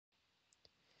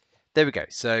There we go.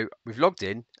 So we've logged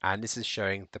in and this is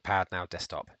showing the Powered Now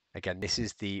desktop. Again, this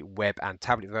is the web and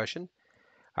tablet version.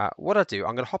 What I'll do,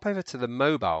 I'm going to hop over to the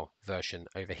mobile version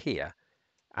over here,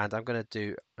 and I'm going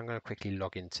to quickly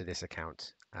log into this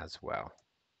account as well.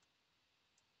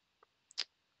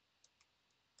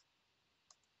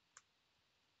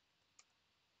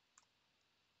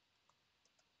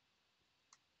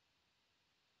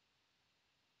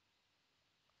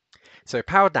 So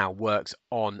Powered Now works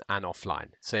on and offline.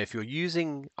 So if you're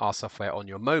using our software on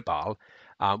your mobile,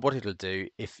 what it'll do,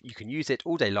 if you can use it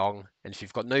all day long, and if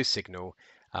you've got no signal,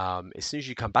 as soon as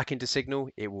you come back into Signal,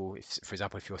 it will, for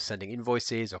example, if you're sending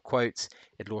invoices or quotes,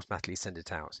 it'll automatically send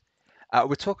it out.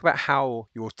 We'll talk about how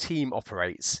your team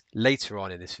operates later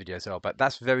on in this video as well, but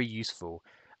that's very useful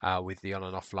with the on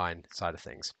and offline side of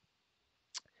things.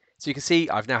 So you can see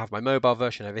I've now have my mobile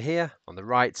version over here on the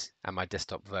right and my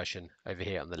desktop version over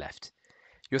here on the left.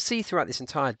 You'll see throughout this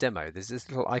entire demo, there's this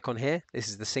little icon here. This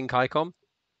is the sync icon.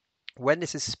 When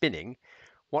this is spinning,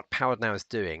 what Powered Now is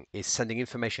doing is sending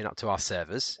information up to our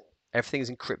servers. Everything is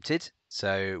encrypted,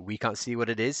 so we can't see what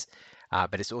it is,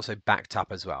 but it's also backed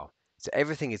up as well. So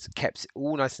everything is kept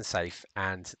all nice and safe.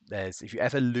 And if you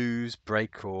ever lose,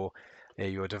 break, or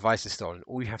your device is stolen,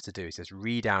 all you have to do is just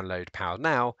re-download Powered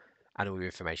Now, and all your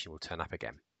information will turn up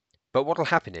again. But what will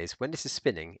happen is when this is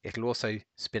spinning, it'll also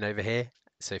spin over here.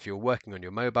 So if you're working on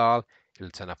your mobile,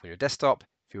 it'll turn up on your desktop.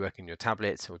 If you're working on your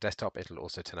tablet or desktop, it'll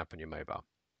also turn up on your mobile.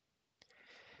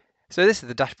 So this is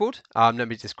the dashboard. Let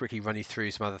me just quickly run you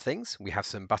through some other things. We have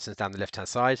some buttons down the left-hand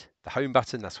side. The home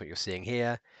button, that's what you're seeing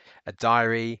here. A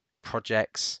diary,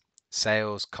 projects,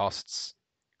 sales, costs,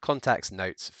 contacts,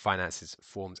 notes, finances,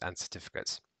 forms, and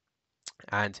certificates.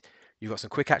 And you've got some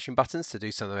quick action buttons to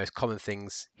do some of the most common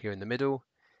things here in the middle.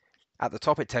 At the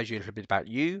top, it tells you a little bit about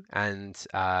you and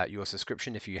your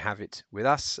subscription if you have it with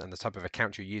us and the type of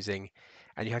account you're using.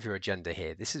 And you have your agenda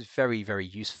here. This is very, very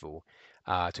useful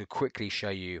to quickly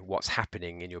show you what's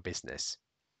happening in your business.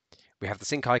 We have the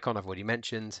sync icon I've already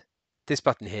mentioned. This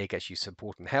button here gets you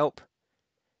support and help.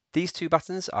 These two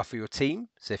buttons are for your team.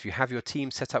 So if you have your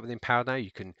team set up within Powered Now, you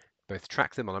can both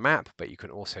track them on a map, but you can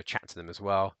also chat to them as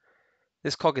well.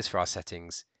 This cog is for our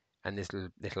settings, and this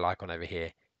little icon over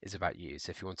here is about you.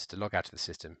 So if you wanted to log out of the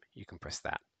system, you can press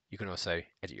that. You can also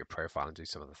edit your profile and do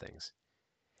some other things.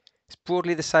 It's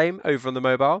broadly the same over on the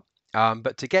mobile,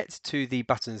 but to get to the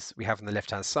buttons we have on the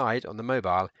left-hand side on the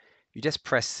mobile, you just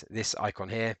press this icon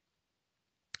here,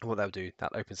 and what that'll do,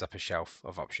 that opens up a shelf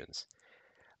of options.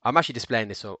 I'm actually displaying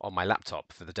this on my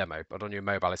laptop for the demo, but on your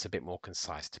mobile it's a bit more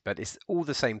concise. But it's all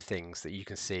the same things that you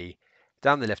can see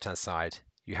down the left-hand side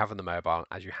you have on the mobile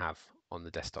as you have on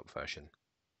the desktop version.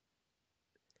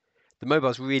 The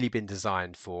mobile's really been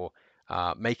designed for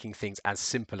making things as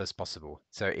simple as possible.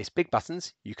 So it's big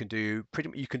buttons. You can do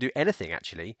anything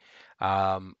actually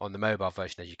on the mobile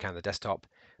version as you can the desktop,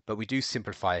 but we do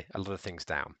simplify a lot of things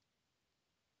down.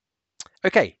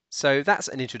 Okay, so that's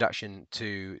an introduction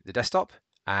to the desktop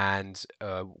and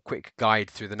a quick guide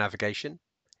through the navigation.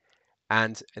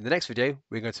 And in the next video,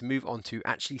 we're going to move on to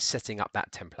actually setting up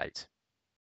that template.